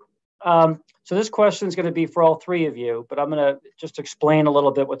 Gabe. So this question is going to be for all three of you, but I'm going to just explain a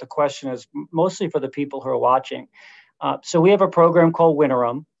little bit what the question is, mostly for the people who are watching. So we have a program called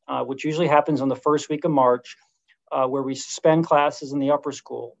Winterim, which usually happens on the first week of March, where we suspend classes in the upper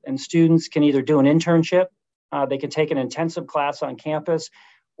school, and students can either do an internship, they can take an intensive class on campus,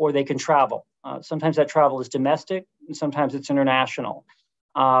 or they can travel. Sometimes that travel is domestic, and sometimes it's international.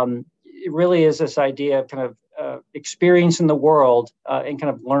 It really is this idea of kind of experiencing the world and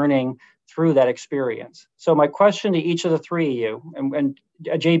kind of learning through that experience. So my question to each of the three of you, and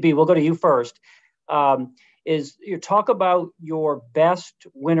JB, we'll go to you first, is you talk about your best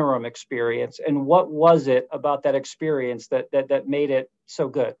Winterim experience, and what was it about that experience that made it so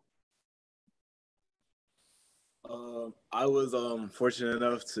good? I was fortunate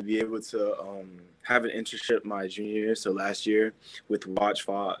enough to be able to have an internship my junior year, so last year, with Watch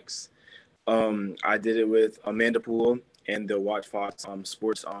Fox. I did it with Amanda Poole and the Watch Fox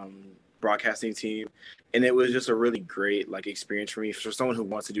sports broadcasting team, and it was just a really great experience for me, for someone who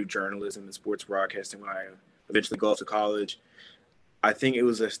wants to do journalism and sports broadcasting when I eventually go off to college. I think it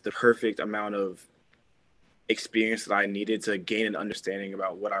was just the perfect amount of experience that I needed to gain an understanding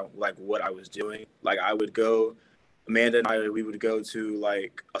about what I was doing. I would go, Amanda and we would go to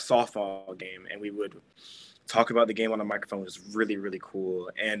a softball game, and we would talk about the game on a microphone. It was really, really cool.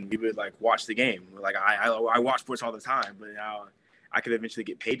 And we would watch the game. I watch sports all the time, but now I could eventually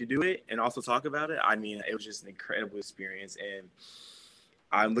get paid to do it and also talk about it. I mean, it was just an incredible experience, and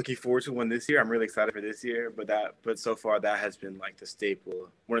I'm looking forward to one this year. I'm really excited for this year, but so far that has been one of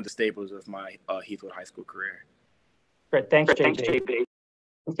the staples of my Heathwood High School career. Great, thanks, JB.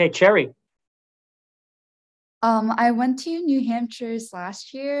 Okay, Cherry. I went to New Hampshire's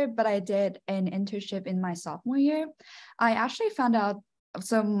last year, but I did an internship in my sophomore year. I actually found out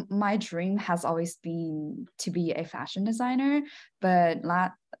so my dream has always been to be a fashion designer, but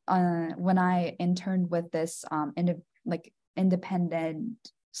when I interned with this independent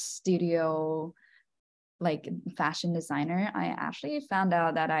studio like fashion designer, I actually found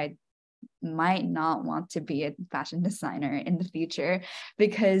out that I might not want to be a fashion designer in the future,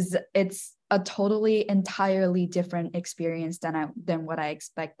 because it's a totally entirely different experience than what I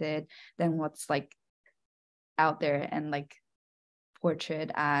expected, than what's like out there and like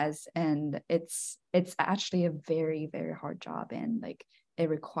portrayed as. And it's actually a very, very hard job, and like it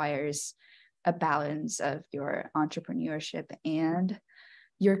requires a balance of your entrepreneurship and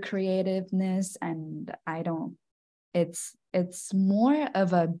your creativeness. And it's more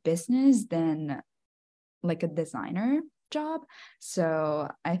of a business than like a designer job. So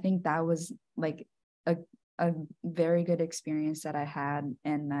I think that was like a very good experience that I had,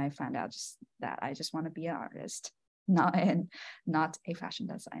 and I found out just that I just want to be an artist, not a fashion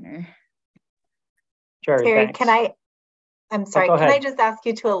designer. Terry, I'm sorry, can I just ask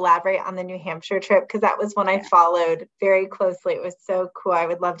you to elaborate on the New Hampshire trip? Because that was one I followed very closely. It was so cool. I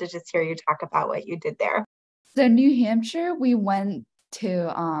would love to just hear you talk about what you did there. So New Hampshire, we went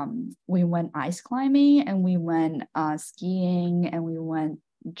ice climbing, and we went skiing, and we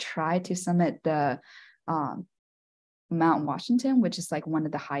tried to summit the Mount Washington, which is like one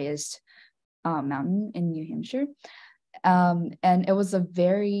of the highest mountain in New Hampshire. And it was a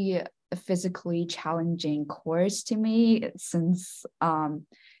very physically challenging course to me, since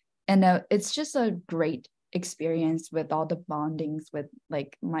it's just a great experience with all the bondings with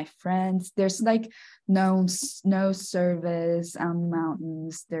like my friends. There's like no snow service on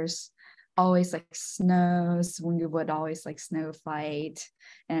mountains. There's always like snows when we would always like snow fight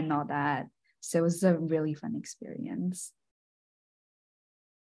and all that. So it was a really fun experience.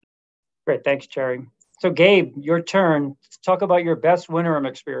 Great, thanks, Cherry. So Gabe, your turn. Talk about your best winter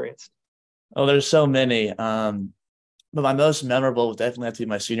experience. Oh, there's so many. But my most memorable would definitely have to be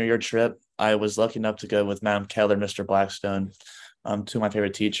my senior year trip. I was lucky enough to go with Madam Keller, Mr. Blackstone, two of my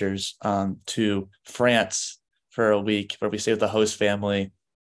favorite teachers, to France for a week, where we stayed with the host family,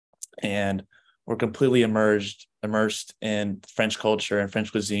 and we're completely immersed in French culture and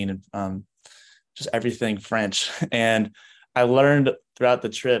French cuisine, and just everything French. And I learned throughout the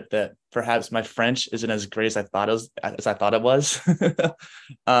trip that perhaps my French isn't as great as I thought it was.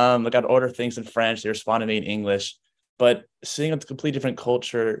 Like I'd order things in French, they respond to me in English. But seeing a completely different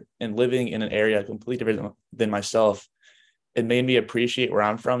culture and living in an area completely different than myself, it made me appreciate where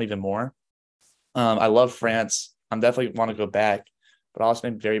I'm from even more. I love France. I'm definitely want to go back, but also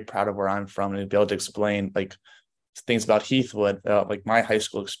I'm very proud of where I'm from, and be able to explain like things about Heathwood, like my high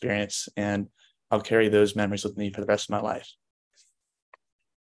school experience, and I'll carry those memories with me for the rest of my life.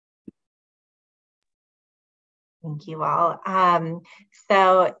 Thank you all.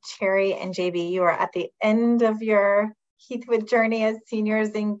 So Cherry and JB, you are at the end of your Heathwood journey as seniors,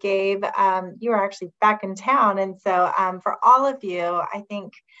 and Gabe, you are actually back in town. And so for all of you, I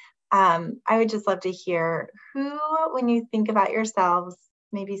think I would just love to hear who, when you think about yourselves,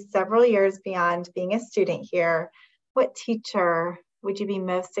 maybe several years beyond being a student here, what teacher would you be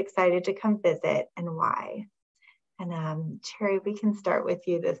most excited to come visit, and why? And Cherry, we can start with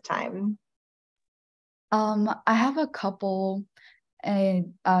you this time. I have a couple,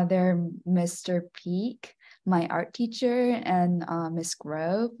 and they're Mr. Peak, my art teacher, and Miss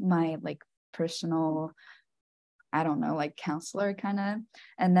Grove, my like personal, I don't know, like counselor kind of.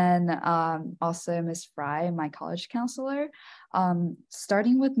 And then also Miss Fry, my college counselor.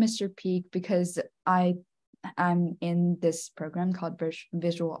 Starting with Mr. Peak, because I'm in this program called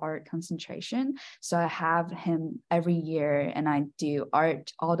Visual Art Concentration. So I have him every year, and I do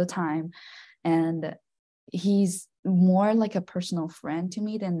art all the time. And he's more like a personal friend to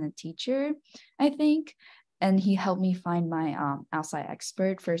me than a teacher, I think. And he helped me find my outside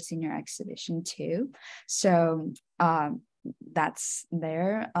expert for senior exhibition too. So that's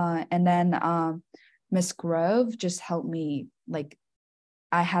there. And then Miss Grove just helped me. Like,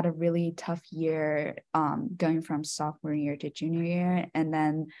 I had a really tough year going from sophomore year to junior year. And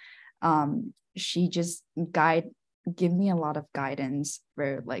then she just give me a lot of guidance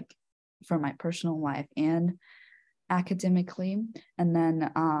for my personal life and academically. And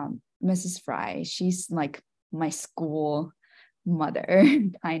then Mrs. Fry, she's like my school mother,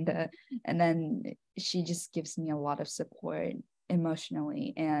 kind of. And then she just gives me a lot of support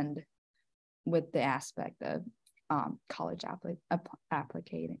emotionally and with the aspect of college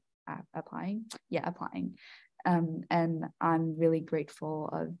applying. And I'm really grateful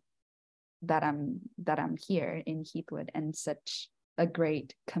of that I'm here in Heathwood, and such a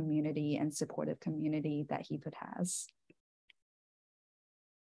great community and supportive community that Heathwood has.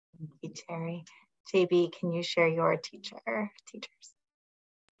 Thank you, Terry. JB, can you share your teachers?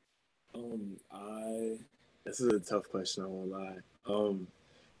 This is a tough question, I won't lie.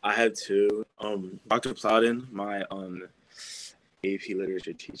 I have two. Dr. Plowden, my AP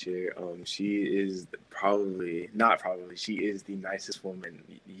literature teacher, she is she is the nicest woman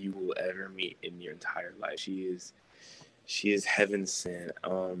you will ever meet in your entire life. She is heaven sent.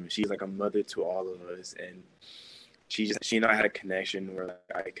 She's like a mother to all of us, and she and I had a connection where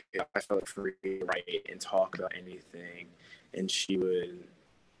I felt free to write and talk about anything, and she would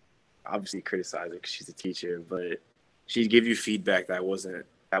obviously criticize it because she's a teacher, but she'd give you feedback that was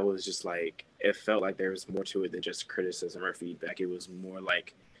just like, it felt like there was more to it than just criticism or feedback. It was more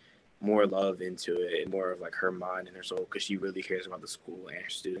love into it, and more of like her mind and her soul, because she really cares about the school and her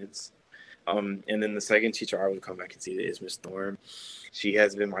students. And then the second teacher I would come back and see is Miss Thorne. She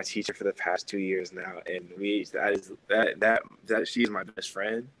has been my teacher for the past 2 years now, and she's my best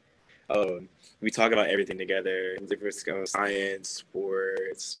friend. We talk about everything together, different science,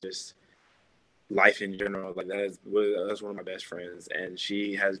 sports, just life in general. Like that's one of my best friends, and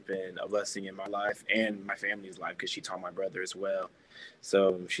she has been a blessing in my life and my family's life because she taught my brother as well.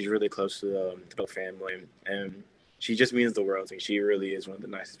 So she's really close to the family, and she just means the world to me. She really is one of the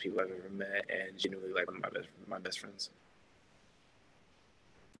nicest people I've ever met, and genuinely like one of my best friends.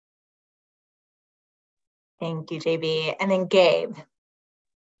 Thank you, JB. And then Gabe.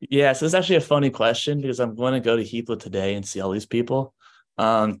 Yeah, so it's actually a funny question because I'm going to go to Heathwood today and see all these people.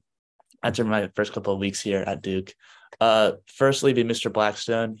 After my first couple of weeks here at Duke. Firstly, be Mr.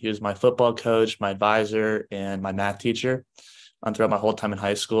 Blackstone. He was my football coach, my advisor, and my math teacher throughout my whole time in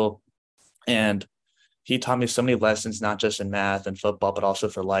high school. And he taught me so many lessons, not just in math and football, but also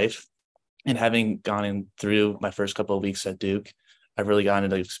for life. And having gone in through my first couple of weeks at Duke, I've really gotten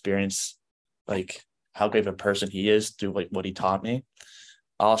to experience like how great of a person he is through like what he taught me.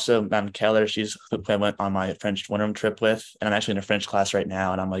 Also, Madam Keller, she's who I went on my French one-room trip with, and I'm actually in a French class right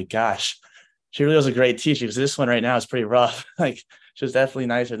now. And I'm like, gosh, she really was a great teacher, because this one right now is pretty rough. Like, she was definitely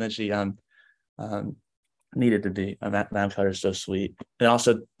nicer than she needed to be. Madam Keller is so sweet. And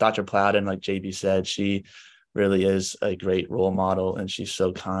also, Dr. Plowden, like JB said, she really is a great role model, and she's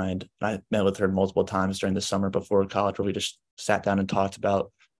so kind. I met with her multiple times during the summer before college, where we just sat down and talked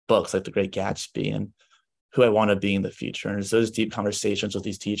about books like The Great Gatsby and who I want to be in the future. And it's those deep conversations with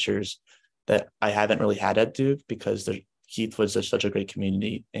these teachers that I haven't really had at Duke, because Heathwood's such a great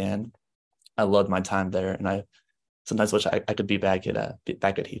community, and I loved my time there. And I sometimes wish I could be back at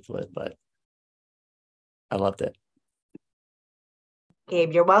Heathwood, but I loved it.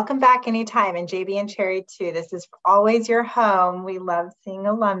 Gabe, you're welcome back anytime, and JB and Cherry too. This is always your home. We love seeing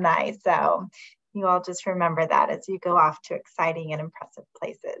alumni, so you all just remember that as you go off to exciting and impressive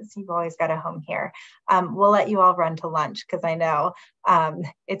places. You've always got a home here. We'll let you all run to lunch because I know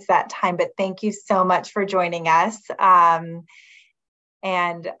it's that time, but thank you so much for joining us.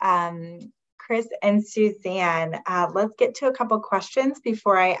 Chris and Suzanne, let's get to a couple questions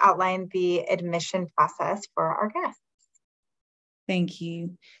before I outline the admission process for our guests. Thank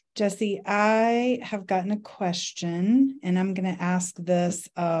you. Jesse, I have gotten a question, and I'm going to ask this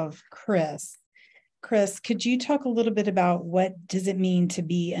of Chris. Chris, could you talk a little bit about what does it mean to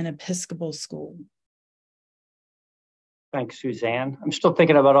be an Episcopal school? Thanks, Suzanne. I'm still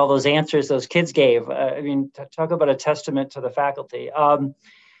thinking about all those answers those kids gave. Talk about a testament to the faculty.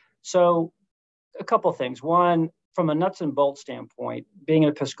 So a couple things. One, from a nuts and bolts standpoint, being an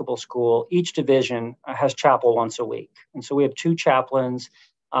Episcopal school, each division has chapel once a week. And so we have 2 chaplains.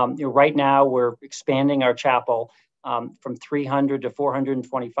 Right now, we're expanding our chapel from 300 to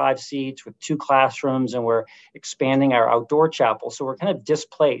 425 seats with 2 classrooms, and we're expanding our outdoor chapel. So we're kind of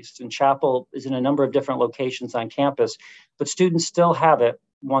displaced, and chapel is in a number of different locations on campus, but students still have it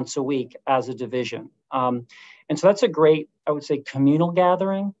once a week as a division. And so that's a great, I would say, communal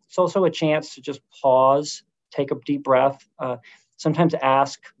gathering. It's also a chance to just pause, take a deep breath, sometimes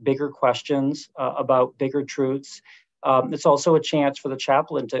ask bigger questions about bigger truths. It's also a chance for the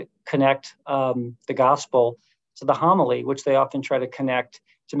chaplain to connect the gospel to the homily, which they often try to connect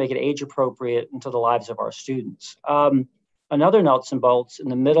to make it age appropriate into the lives of our students. Another nuts and bolts, in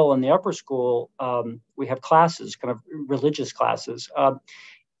the middle and the upper school, we have classes, kind of religious classes.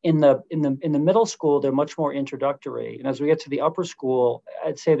 In the middle school, they're much more introductory. And as we get to the upper school,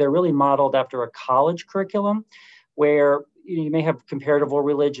 I'd say they're really modeled after a college curriculum, where you may have comparative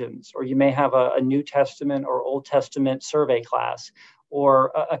religions, or you may have a New Testament or Old Testament survey class,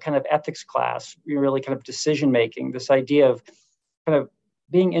 or a kind of ethics class, really kind of decision-making, this idea of kind of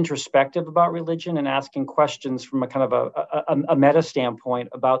being introspective about religion and asking questions from a kind of a meta standpoint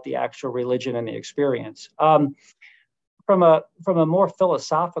about the actual religion and the experience. From from a more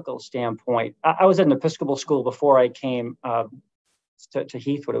philosophical standpoint, I was at an Episcopal school before I came to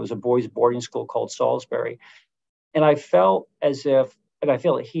Heathwood. It was a boys' boarding school called Salisbury. And I felt as if, and I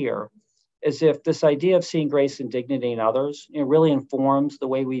feel it here, as if this idea of seeing grace and dignity in others, really informs the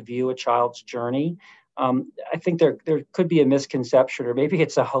way we view a child's journey. I think there could be a misconception, or maybe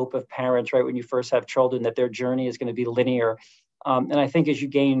it's a hope of parents, right, when you first have children, that their journey is going to be linear. And I think as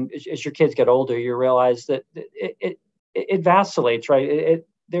your kids get older, you realize that it vacillates, right?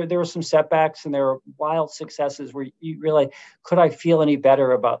 There are some setbacks and there are wild successes where you realize, could I feel any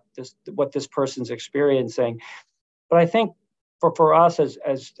better about what this person's experiencing? But I think for us as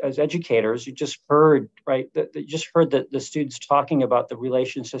educators, you just heard, right, you just heard the students talking about the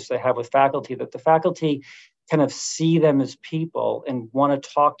relationships they have with faculty, that the faculty kind of see them as people and want to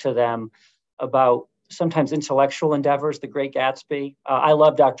talk to them about sometimes intellectual endeavors, The Great Gatsby. I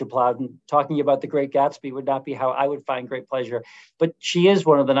love Dr. Plowden. Talking about The Great Gatsby would not be how I would find great pleasure, but she is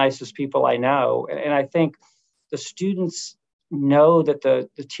one of the nicest people I know. And I think the students know that the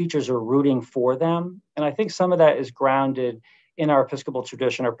teachers are rooting for them. And I think some of that is grounded in our Episcopal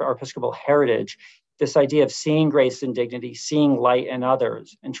tradition, our Episcopal heritage, this idea of seeing grace and dignity, seeing light in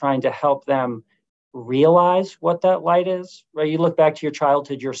others, and trying to help them realize what that light is, right? You look back to your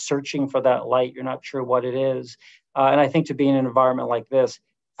childhood, you're searching for that light, you're not sure what it is. And I think to be in an environment like this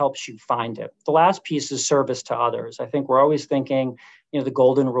helps you find it. The last piece is service to others. I think we're always thinking, the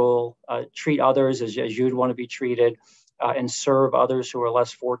golden rule, treat others as you'd want to be treated. And serve others who are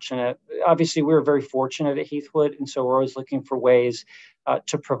less fortunate. Obviously, we're very fortunate at Heathwood, and so we're always looking for ways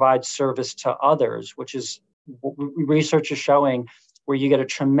to provide service to others, which is what research is showing, where you get a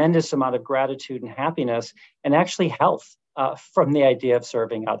tremendous amount of gratitude and happiness and actually health from the idea of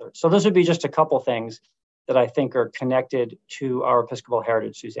serving others. So those would be just a couple things that I think are connected to our Episcopal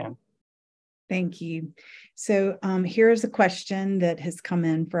heritage, Suzanne. Thank you. So here's a question that has come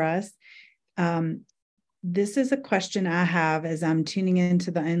in for us. This is a question I have as I'm tuning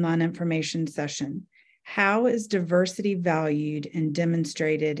into the online information session. How is diversity valued and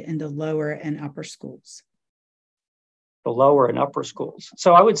demonstrated in the lower and upper schools? The lower and upper schools.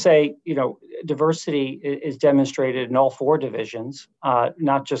 So I would say, diversity is demonstrated in all 4 divisions,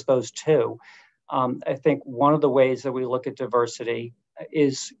 not just those 2. I think one of the ways that we look at diversity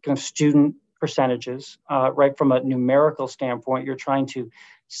is kind of student percentages, right? From a numerical standpoint, you're trying to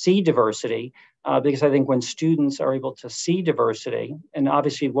see diversity. Because I think when students are able to see diversity, and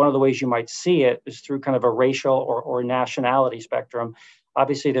obviously one of the ways you might see it is through kind of a racial or nationality spectrum.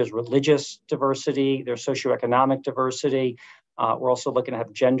 Obviously, there's religious diversity, there's socioeconomic diversity. We're also looking to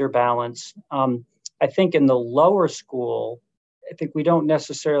have gender balance. I think in the lower school, I think we don't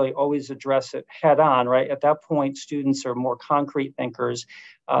necessarily always address it head on, right? At that point, students are more concrete thinkers.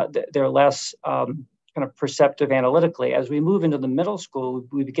 They're less kind of perceptive analytically. As we move into the middle school,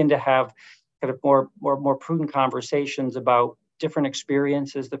 we begin to have kind of more prudent conversations about different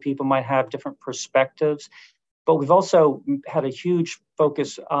experiences that people might have, different perspectives. But we've also had a huge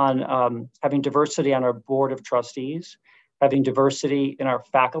focus on having diversity on our board of trustees, having diversity in our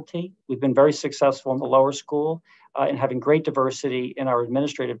faculty. We've been very successful in the lower school in having great diversity in our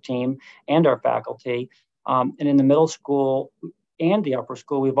administrative team and our faculty. And in the middle school and the upper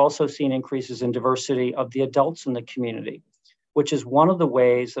school, we've also seen increases in diversity of the adults in the community, which is one of the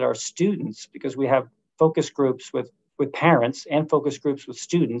ways that our students, because we have focus groups with parents and focus groups with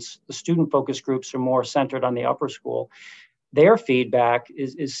students, the student focus groups are more centered on the upper school. Their feedback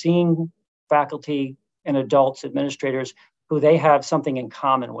is seeing faculty and adults, administrators, who they have something in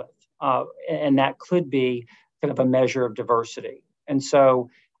common with. And that could be kind of a measure of diversity. And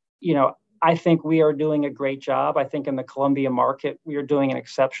so, I think we are doing a great job. I think in the Columbia market, we are doing an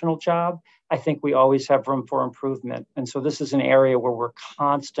exceptional job. I think we always have room for improvement. And so this is an area where we're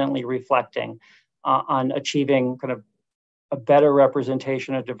constantly reflecting on achieving kind of a better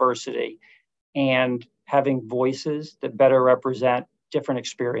representation of diversity and having voices that better represent different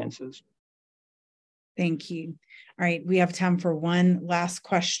experiences. Thank you. All right, we have time for one last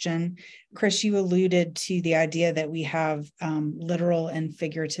question. Chris, you alluded to the idea that we have literal and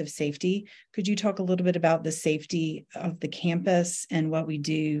figurative safety. Could you talk a little bit about the safety of the campus and what we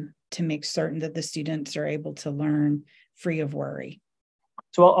do to make certain that the students are able to learn free of worry?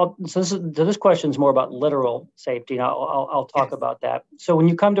 So this question is more about literal safety, and I'll talk about that. So when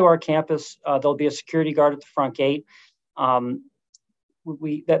you come to our campus, there'll be a security guard at the front gate.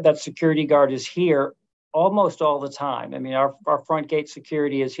 That security guard is here almost all the time. I mean, our front gate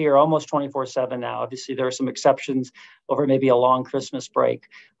security is here almost 24/7 now. Obviously, there are some exceptions over maybe a long Christmas break.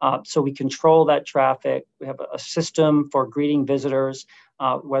 So we control that traffic. We have a system for greeting visitors,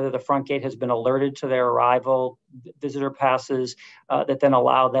 whether the front gate has been alerted to their arrival, visitor passes that then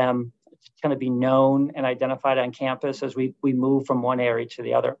allow them to kind of be known and identified on campus as we move from one area to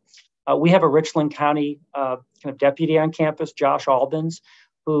the other. We have a Richland County kind of deputy on campus, Josh Albans,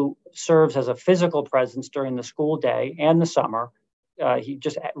 who serves as a physical presence during the school day and the summer. He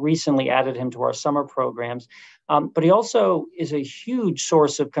just recently added him to our summer programs. But he also is a huge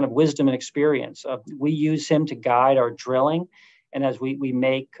source of kind of wisdom and experience. We use him to guide our drilling. And as we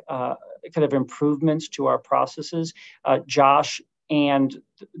make kind of improvements to our processes, Josh and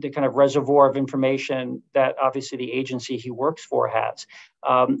the kind of reservoir of information that obviously the agency he works for has.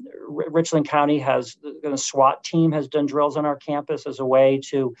 Richland County has, the SWAT team has done drills on our campus as a way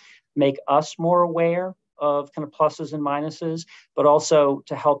to make us more aware of kind of pluses and minuses, but also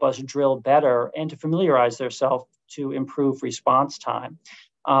to help us drill better and to familiarize themselves to improve response time.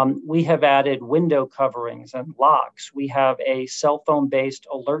 We have added window coverings and locks. We have a cell phone-based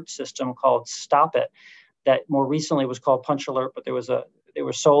alert system called Stop It that more recently was called Punch Alert, but they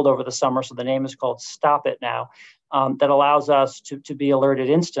were sold over the summer, so the name is called Stop It now, that allows us to be alerted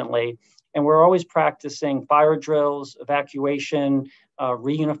instantly. And we're always practicing fire drills, evacuation,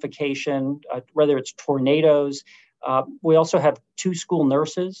 reunification, whether it's tornadoes. We also have 2 school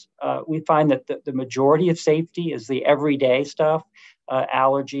nurses. We find that the majority of safety is the everyday stuff,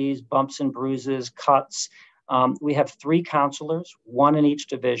 allergies, bumps and bruises, cuts. We have 3 counselors, 1 in each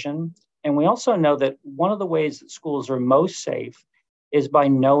division. And we also know that one of the ways that schools are most safe is by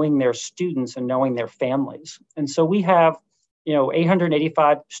knowing their students and knowing their families. And so we have,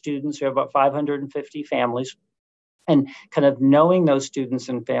 885 students. We have about 550 families. And kind of knowing those students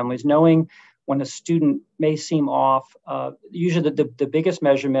and families, knowing when a student may seem off, usually the biggest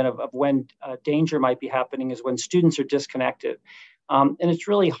measurement of when danger might be happening is when students are disconnected. And it's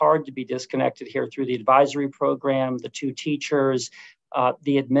really hard to be disconnected here through the advisory program, the 2 teachers,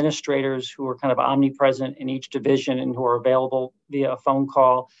 the administrators who are kind of omnipresent in each division and who are available via a phone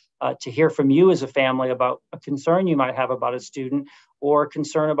call to hear from you as a family about a concern you might have about a student or a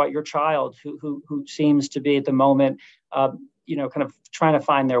concern about your child who seems to be at the moment, kind of trying to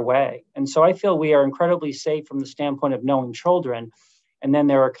find their way. And so I feel we are incredibly safe from the standpoint of knowing children. And then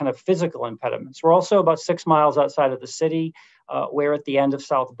there are kind of physical impediments. We're also about 6 miles outside of the city. We're at the end of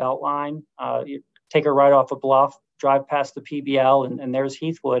South Beltline. You take a right off a bluff, drive past the PBL, and there's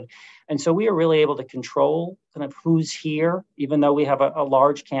Heathwood. And so we are really able to control kind of who's here, even though we have a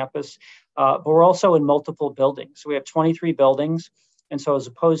large campus, but we're also in multiple buildings. So we have 23 buildings. And so as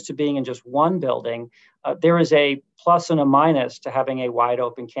opposed to being in just one building, there is a plus and a minus to having a wide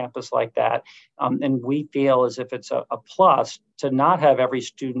open campus like that. And we feel as if it's a plus to not have every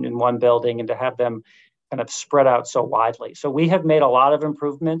student in one building and to have them kind of spread out so widely. So we have made a lot of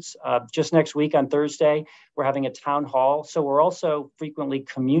improvements. Just next week on Thursday, we're having a town hall. So we're also frequently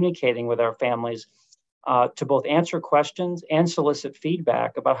communicating with our families to both answer questions and solicit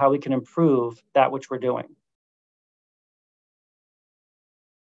feedback about how we can improve that which we're doing.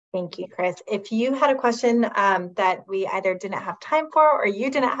 Thank you, Chris. If you had a question that we either didn't have time for or you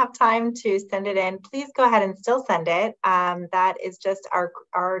didn't have time to send it in, please go ahead and still send it. That is just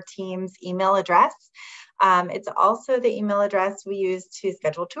our team's email address. It's also the email address we use to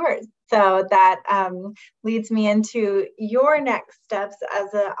schedule tours. So that leads me into your next steps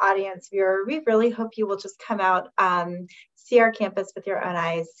as an audience viewer. We really hope you will just come out, see our campus with your own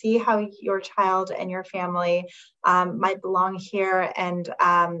eyes, see how your child and your family might belong here and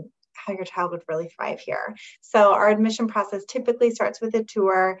how your child would really thrive here. So our admission process typically starts with a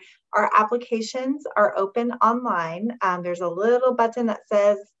tour. Our applications are open online. There's a little button that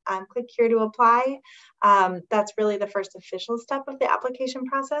says click here to apply. That's really the first official step of the application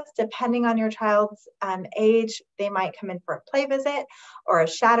process. Depending on your child's age, they might come in for a play visit or a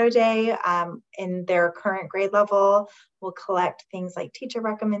shadow day in their current grade level. We'll collect things like teacher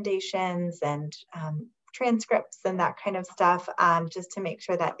recommendations and transcripts and that kind of stuff, just to make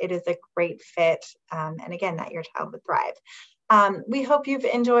sure that it is a great fit and again, that your child would thrive. We hope you've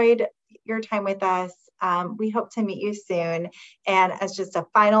enjoyed your time with us. We hope to meet you soon. And as just a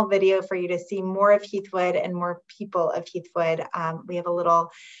final video for you to see more of Heathwood and more people of Heathwood, we have a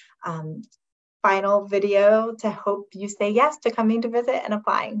little final video to hope you say yes to coming to visit and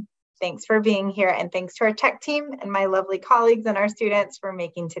applying. Thanks for being here, and thanks to our tech team and my lovely colleagues and our students for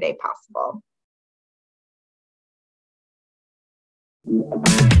making today possible.